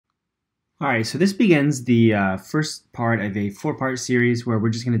All right, so this begins the first part of a four-part series where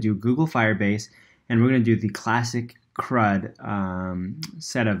we're just going to do Google Firebase, and we're going to do the classic CRUD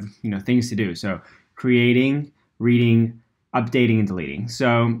set of things to do. So creating, reading, updating, and deleting.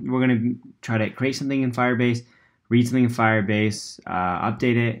 So we're going to try to create something in Firebase, read something in Firebase,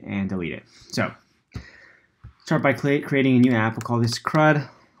 update it, and delete it. So start by creating a new app. We'll call this CRUD.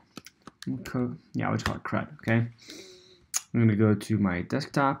 Yeah, we'll call it CRUD. Okay. I'm going to go to my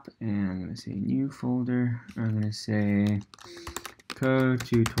desktop and I'm going to say new folder. I'm going to say code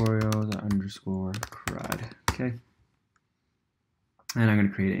tutorials _ CRUD. Okay. And I'm going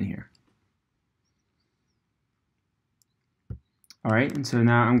to create it in here. All right. And so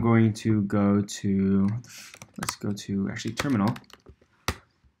now I'm going to go to, let's go to actually terminal.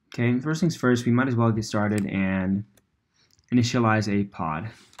 Okay. First things first, we might as well get started and initialize a pod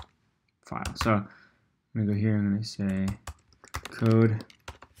file. So I'm going to go here. I'm going to say code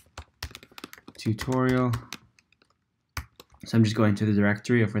tutorial. So I'm just going to the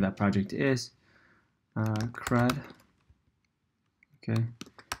directory of where that project is. CRUD. Okay.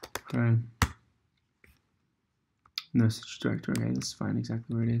 CRUD. No such directory. Okay, that's fine.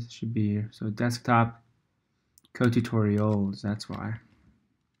 Exactly where it is. It should be here. So desktop, code tutorials. That's why.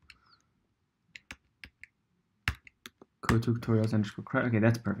 Code tutorials _ CRUD. Okay,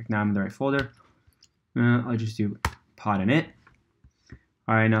 that's perfect. Now I'm in the right folder. I'll just do pod init.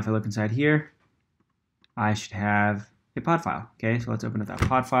 All right, now if I look inside here, I should have a pod file. Okay, so let's open up that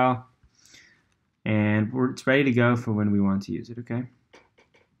pod file, and it's ready to go for when we want to use it. Okay.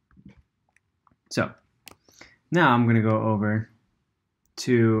 So now I'm going to go over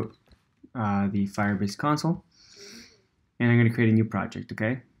to the Firebase console, and I'm going to create a new project.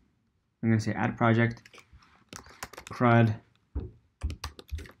 Okay. I'm going to say add project, CRUD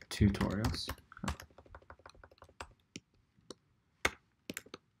tutorials.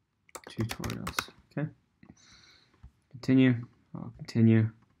 Tutorials. Okay. Continue. I'll continue.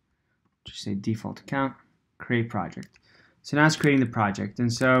 Just say default account. Create project. So now it's creating the project,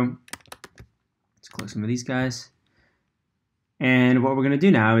 and so let's close some of these guys. And what we're going to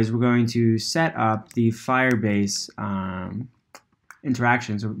do now is we're going to set up the Firebase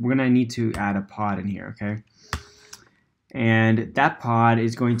interaction. So we're going to need to add a pod in here. Okay. And that pod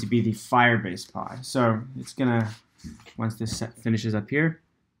is going to be the Firebase pod. So it's gonna, once this finishes up here,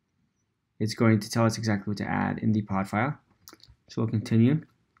 it's going to tell us exactly what to add in the pod file. So we'll continue,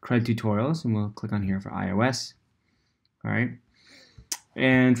 CRUD tutorials, and we'll click on here for iOS. All right.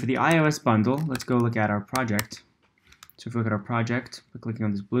 And for the iOS bundle, let's go look at our project. So if we look at our project, by clicking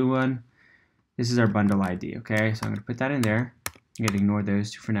on this blue one, this is our bundle ID, okay? So I'm gonna put that in there. I'm gonna ignore those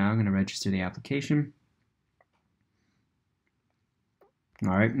two for now. I'm gonna register the application.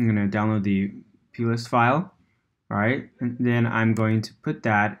 All right, I'm gonna download the plist file. All right, and then I'm going to put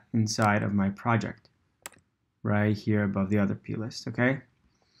that inside of my project right here above the other plist, okay?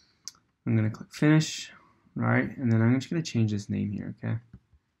 I'm going to click finish, all right, and then I'm just going to change this name here, okay?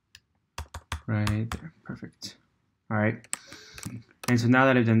 Right there, perfect. All right, and so now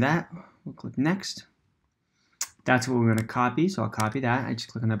that I've done that, we'll click next. That's what we're going to copy, so I'll copy that. I just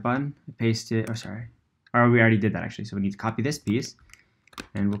click on that button, paste it, oh sorry, or we already did that actually, so we need to copy this piece,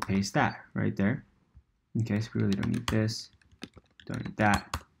 and we'll paste that right there. Okay, so we really don't need this, don't need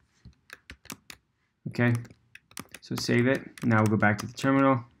that. Okay, so save it. Now we'll go back to the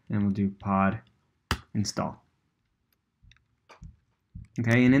terminal and we'll do pod install.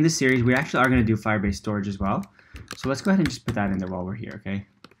 Okay, and in this series, we actually are going to do Firebase Storage as well. So let's go ahead and just put that in there while we're here, okay?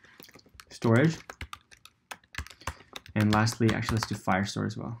 Storage. And lastly, actually, let's do Firestore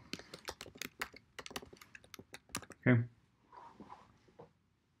as well. Okay.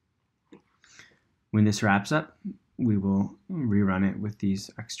 When this wraps up, we will rerun it with these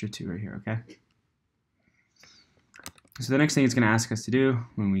extra two right here, okay? So the next thing it's going to ask us to do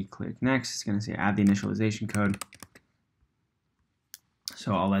when we click next, it's going to say add the initialization code.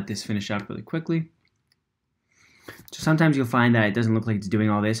 So I'll let this finish up really quickly. So sometimes you'll find that it doesn't look like it's doing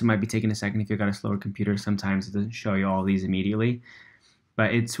all this. It might be taking a second if you've got a slower computer. Sometimes it doesn't show you all these immediately.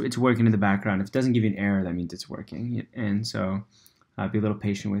 But it's working in the background. If it doesn't give you an error, that means it's working. And so be a little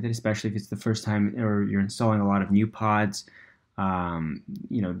patient with it, especially if it's the first time or you're installing a lot of new pods. The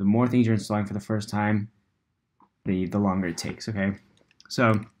more things you're installing for the first time, the longer it takes, okay?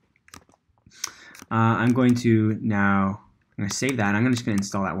 So I'm going to save that. I'm just going to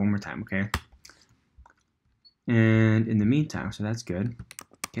install that one more time, okay? And in the meantime, so that's good.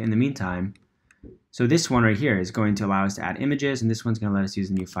 Okay, in the meantime, so this one right here is going to allow us to add images, and this one's going to let us use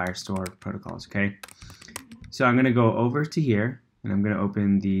the new Firestore protocols, okay? So I'm going to go over to here, and I'm going to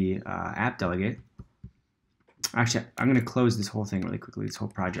open the app delegate, Actually, I'm going to close this whole thing really quickly, this whole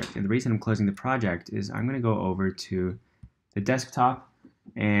project. And the reason I'm closing the project is I'm going to go over to the desktop,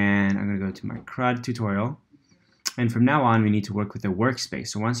 and I'm going to go to my CRUD tutorial. And from now on, we need to work with a workspace.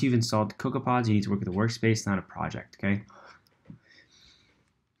 So once you've installed CocoaPods, you need to work with a workspace, not a project, okay?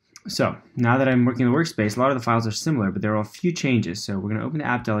 So now that I'm working in the workspace, a lot of the files are similar, but there are a few changes. So we're going to open the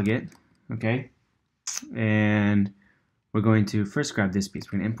app delegate, okay? And we're going to first grab this piece.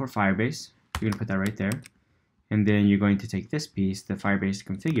 We're going to import Firebase. You're going to put that right there. And then you're going to take this piece, the Firebase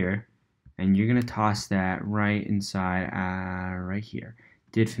configure, and you're going to toss that right inside, right here.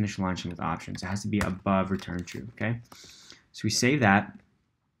 Did finish launching with options. It has to be above return true, okay? So we save that,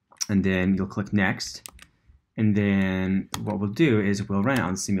 and then you'll click next, and then what we'll do is we'll run it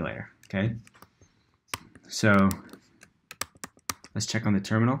on the simulator, okay? So let's check on the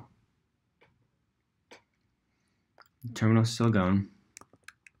terminal. The terminal's still going,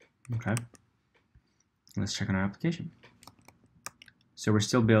 okay? Let's check on our application. So we're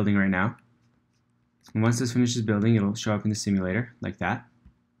still building right now. And once this finishes building, it'll show up in the simulator like that.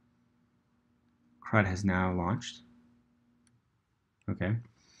 CRUD has now launched. Okay.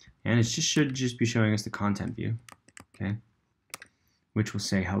 And it should just be showing us the content view. Okay. Which will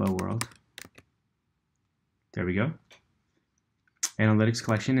say hello world. There we go. Analytics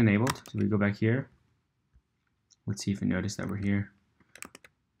collection enabled. So we go back here. Let's see if it noticed that we're here.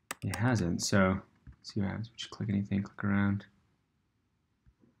 It hasn't, so let's see what happens. Just click anything, click around.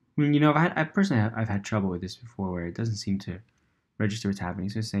 I mean, you know, I've had trouble with this before where it doesn't seem to register what's happening.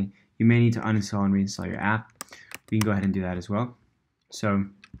 So it's saying you may need to uninstall and reinstall your app. We can go ahead and do that as well. So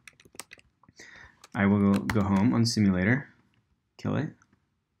I will go home on simulator, kill it,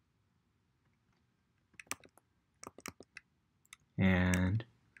 and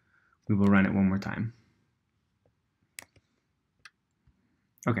we will run it one more time.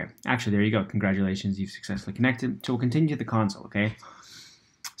 Okay, actually, there you go. Congratulations, you've successfully connected. So we'll continue to the console, okay?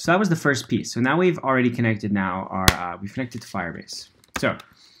 So that was the first piece. So now we've already connected we've connected to Firebase. So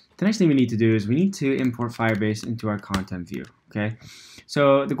the next thing we need to do is we need to import Firebase into our content view, okay?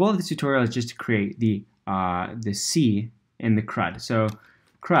 So the goal of this tutorial is just to create the C in the CRUD. So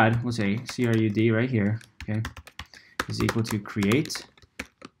CRUD, we'll say CRUD right here, okay, is equal to create,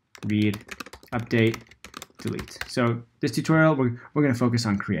 read, update, delete. So this tutorial, we're going to focus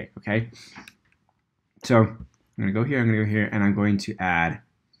on create, okay? So I'm going to go here, and I'm going to add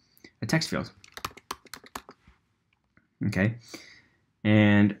a text field. Okay?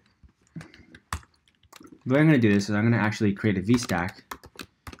 And the way I'm going to do this is I'm going to actually create a VStack.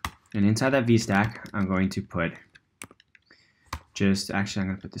 And inside that VStack, I'm going to put I'm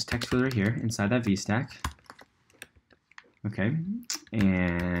going to put this text field right here inside that VStack. Okay?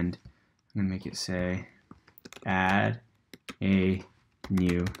 And I'm going to make it say add a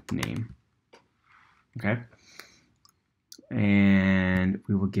new name. Okay? And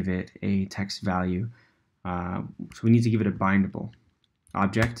we will give it a text value. So we need to give it a bindable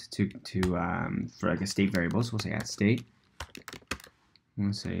object for like a state variable. So we'll say add state.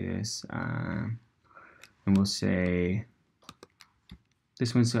 We'll say this, and we'll say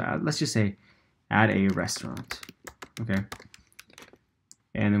this one. So let's just say add a restaurant. Okay.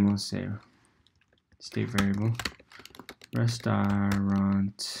 And then we'll say state variable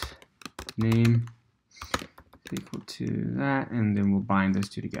restaurant name is equal to that, and then we'll bind those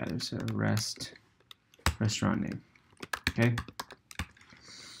two together. So restaurant name. Okay.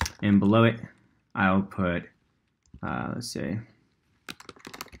 And below it, I'll put let's say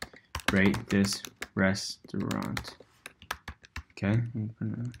rate this restaurant. Okay.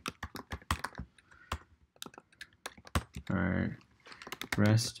 All right.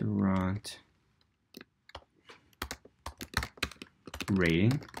 Restaurant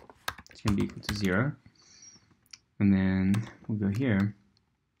rating. It's going to be equal to 0. And then we'll go here.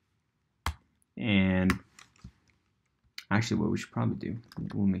 And actually, what we should probably do,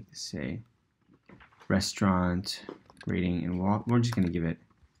 we'll make this say restaurant rating, and we're just going to give it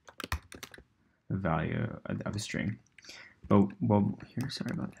a value of a string. But well, here,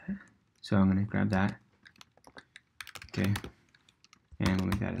 sorry about that. So I'm going to grab that. Okay. And we'll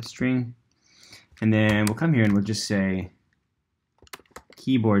make that a string. And then we'll come here and we'll just say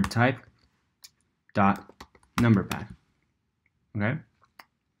keyboard type dot number pad. Okay?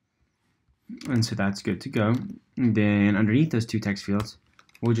 And so that's good to go. And then underneath those two text fields,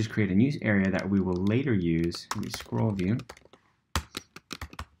 we'll just create a new area that we will later use in the scroll view.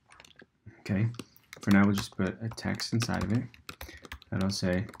 Okay. For now, we'll just put a text inside of it. That'll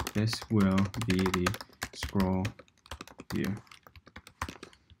say, this will be the scroll view.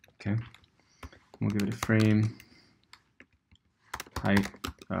 Okay. We'll give it a frame height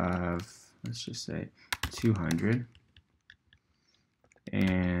of, let's just say, 200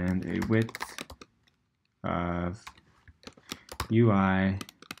 and a width of UI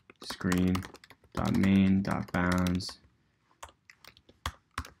screen dot main dot bounds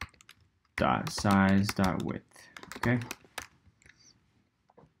dot size dot width. Okay,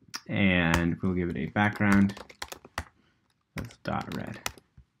 and we'll give it a background of dot red.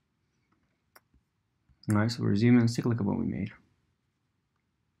 All right, so we're zooming. Let's take a look at what we made.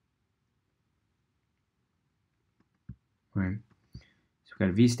 All right, so we've got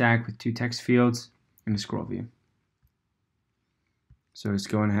a VStack with 2 text fields and a scroll view. So let's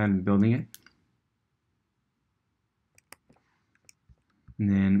go ahead and building it. And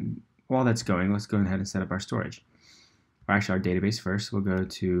then while that's going, let's go ahead and set up our storage. Or actually our database first. We'll go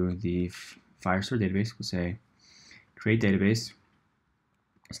to the Firestore database. We'll say create database,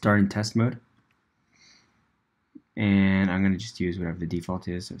 start in test mode. And I'm going to just use whatever the default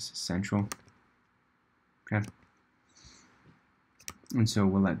is. So it's central. Okay. And so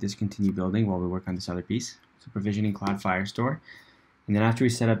we'll let this continue building while we work on this other piece. So provisioning Cloud Firestore. And then after we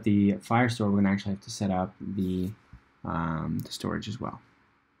set up the Firestore, we're going to actually have to set up the storage as well.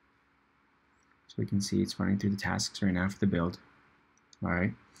 So we can see it's running through the tasks right now for the build. All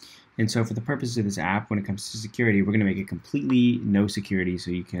right. And so for the purposes of this app, when it comes to security, we're going to make it completely no security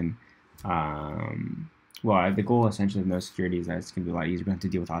so you can, well, the goal essentially of no security is that it's going to be a lot easier. We don't have to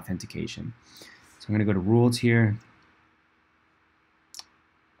deal with authentication. So I'm going to go to rules here.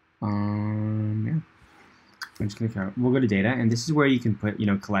 Yeah. I'm just going to we'll go to data, and this is where you can put,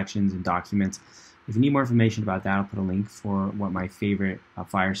 collections and documents. If you need more information about that, I'll put a link for what my favorite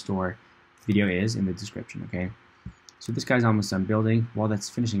Firestore video is in the description. Okay. So this guy's almost done building. While that's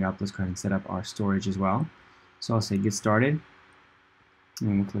finishing up, let's go ahead and set up our storage as well. So I'll say get started,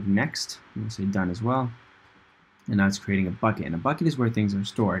 and we'll click next. And we'll say done as well. And now it's creating a bucket, and a bucket is where things are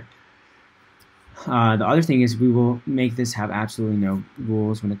stored. The other thing is we will make this have absolutely no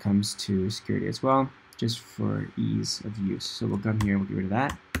rules when it comes to security as well, just for ease of use. So we'll come here, we'll get rid of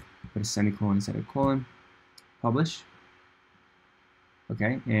that, put a semicolon instead of a colon, publish.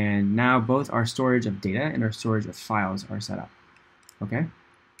 Okay, and now both our storage of data and our storage of files are set up. Okay,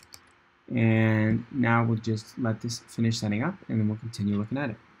 and now we'll just let this finish setting up, and then we'll continue looking at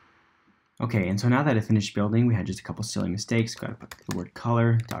it. Okay, and so now that I finished building, we had just a couple silly mistakes. Got to put the word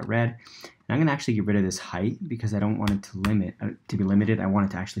color dot red. And I'm going to actually get rid of this height because I don't want it to be limited. I want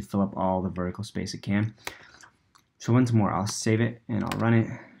it to actually fill up all the vertical space it can. So once more, I'll save it and I'll run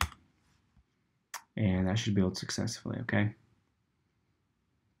it, and that should build successfully. Okay,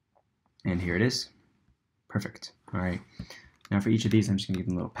 and here it is. Perfect. All right. Now for each of these, I'm just going to give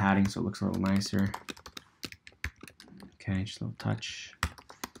them a little padding so it looks a little nicer. Okay, just a little touch.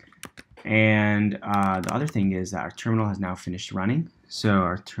 And the other thing is that our terminal has now finished running. So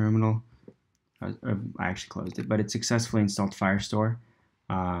our terminal, I actually closed it, but it successfully installed Firestore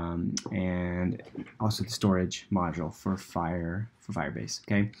and also the storage module for Firebase.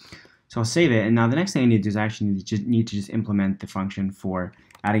 Okay, so I'll save it. And now the next thing I need to do is actually need to just implement the function for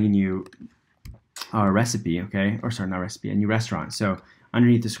adding a new recipe. Okay, or sorry, not recipe, a new restaurant. So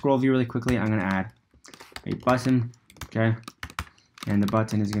underneath the scroll view, really quickly, I'm going to add a button. Okay. And the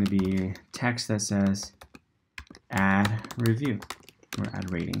button is going to be text that says add review or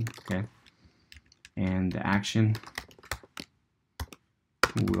add rating. Okay. And the action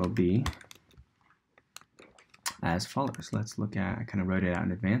will be as follows. Let's look at, I kind of wrote it out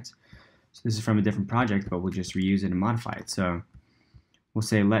in advance. So this is from a different project, but we'll just reuse it and modify it. So we'll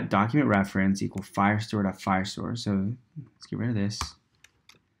say let document reference equal firestore.firestore. So let's get rid of this.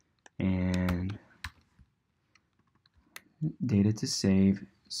 And data to save.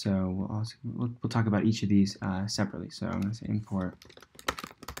 So we'll talk about each of these separately. So I'm going to say import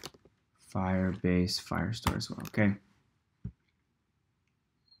Firebase Firestore as well. Okay.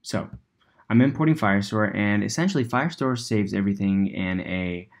 So I'm importing Firestore, and essentially Firestore saves everything in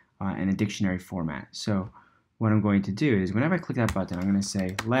a dictionary format. So what I'm going to do is whenever I click that button, I'm going to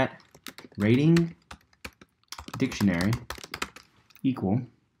say let rating dictionary equal.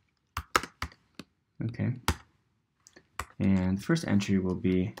 Okay. And the first entry will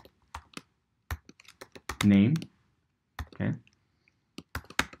be name, okay,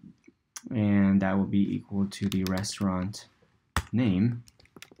 and that will be equal to the restaurant name,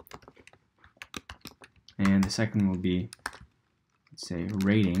 and the second will be, let's say,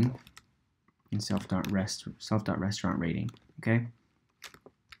 rating and self.restaurant rating, okay,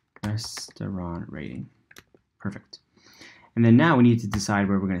 restaurant rating, perfect. And then now we need to decide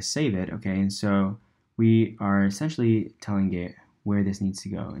where we're going to save it, okay, and so we are essentially telling it where this needs to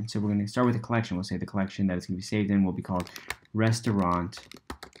go. And so we're going to start with a collection. We'll say the collection that it's going to be saved in will be called restaurant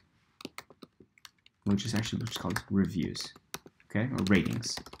which is actually what's called reviews, okay, or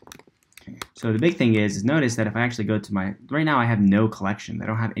ratings. So the big thing is notice that if I actually go to right now I have no collection. I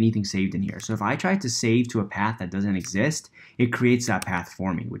don't have anything saved in here. So if I try to save to a path that doesn't exist, it creates that path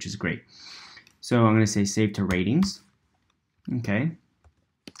for me, which is great. So I'm going to say save to ratings, okay,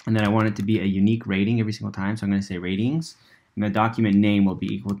 and then I want it to be a unique rating every single time. So I'm going to say ratings, and the document name will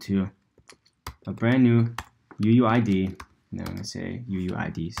be equal to a brand new UUID, and then I'm going to say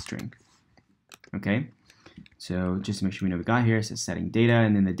UUID string, okay. So just to make sure we know we got here, it says setting data,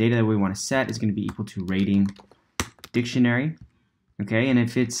 and then the data that we want to set is going to be equal to rating dictionary, okay, and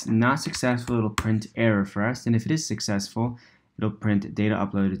if it's not successful, it'll print error for us, and if it is successful, it'll print data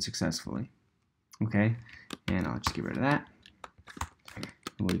uploaded successfully, okay, and I'll just get rid of that, and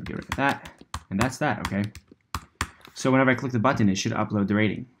we'll get rid of that, and that's that, okay. So whenever I click the button, it should upload the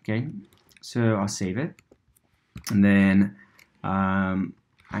rating, okay, so I'll save it, and then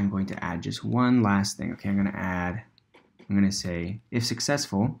I'm going to add just one last thing. Okay, I'm going to say if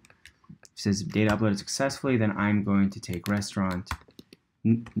successful, if it says data uploaded successfully, then I'm going to take restaurant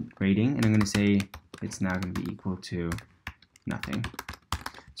rating, and I'm going to say it's now going to be equal to nothing.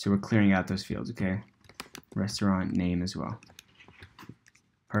 So we're clearing out those fields, okay? Restaurant name as well.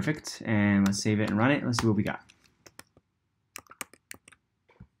 Perfect, and let's save it and run it. Let's see what we got.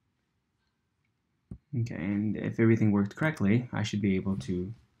 Okay, and if everything worked correctly, I should be able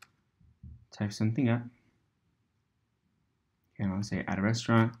to type something up. Okay, I'll say add a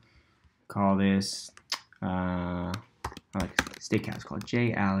restaurant. Call this, I like steakhouse, called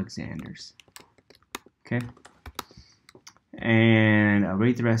J. Alexander's. Okay, and I'll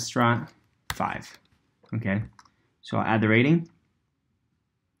rate the restaurant 5. Okay, so I'll add the rating.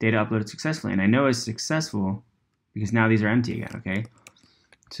 Data uploaded successfully, and I know it's successful because now these are empty again. Okay,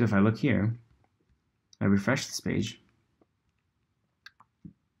 so if I look here, I refresh this page.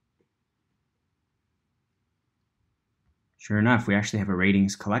 Sure enough, we actually have a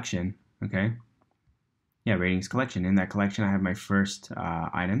ratings collection, okay? Yeah, ratings collection. In that collection, I have my first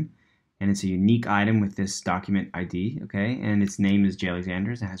item, and it's a unique item with this document ID, okay? And its name is J.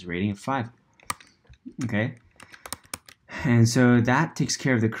 Alexander's and has a rating of 5, okay? And so that takes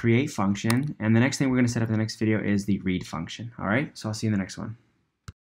care of the create function, and the next thing we're going to set up in the next video is the read function, all right? So I'll see you in the next one.